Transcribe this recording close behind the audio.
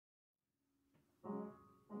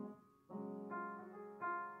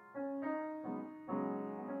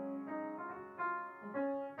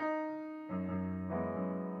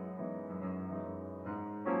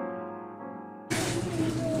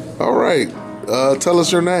right. Tell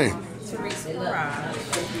us your name. Theresa Barrage.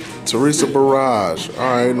 Teresa Barrage. All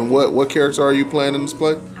right. And what character are you playing in this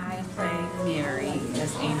play? I am playing Mary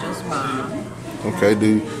as Angel's mom. Okay.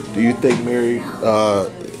 Do you think Mary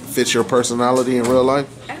fits your personality in real life?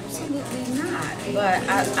 Absolutely not. But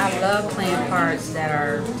I love playing parts that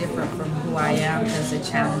are different from who I am because it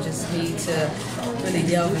challenges me to really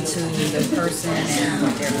delve into the person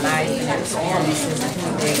and their life and their experiences and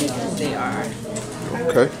who they are.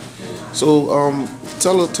 Okay. So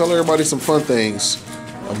tell everybody some fun things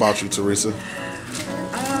about you, Theresa.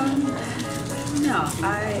 No,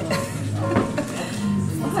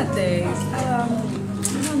 fun things. I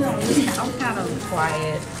don't know. I'm kind of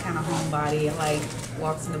quiet, kind of homebody. I like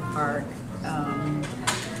walks in the park. I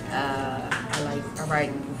write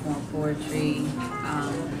and perform poetry.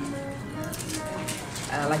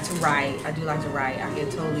 I like to write. I do like to write. I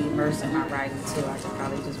get totally immersed in my writing too. I could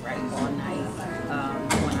probably just write all night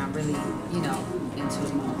when I'm really, into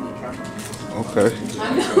the moment. Okay.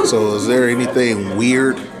 So is there anything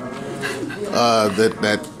weird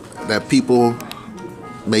that people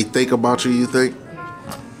may think about you think?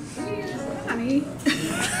 Honey,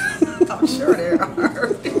 I'm sure there are.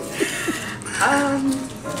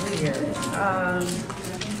 Weird. I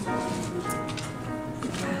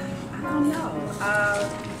don't know.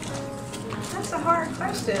 That's a hard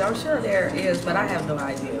question. I'm sure there is, but I have no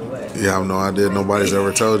idea what. Yeah, I have no idea. Nobody's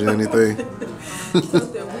ever told you anything.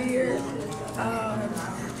 Something weird.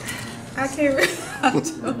 I can't really, I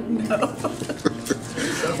don't know.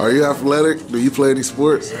 Are you athletic? Do you play any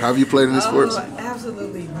sports? Have you played any sports?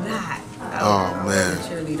 Absolutely not. Oh, man. I was a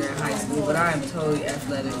cheerleader in high school, but I am totally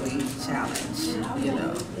athletically challenged,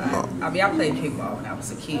 I mean, I played kickball when I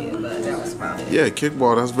was a kid, but that was about it. Yeah,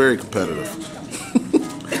 kickball, that's very competitive.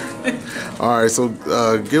 All right, so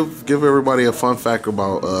give everybody a fun fact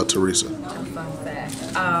about Theresa. A fun fact.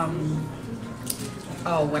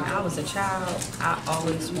 When I was a child, I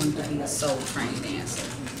always wanted to be a soul train dancer.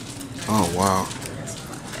 Oh, wow. That's a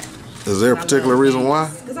fun fact. Is there a particular reason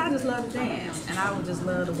why? Because I just love to dance, and I would just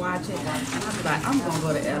love to watch it. And I'd be like, I'm going to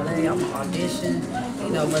go to LA, I'm going to audition,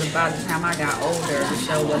 but by the time I got older, the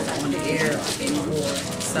show wasn't on the air anymore.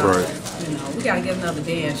 So, Right. We got to get another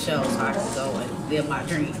dance show so I can go and live my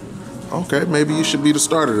dream. Okay, maybe you should be the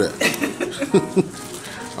start of that.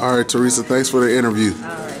 All right, Theresa, thanks for the interview. All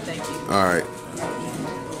right, thank you. All right.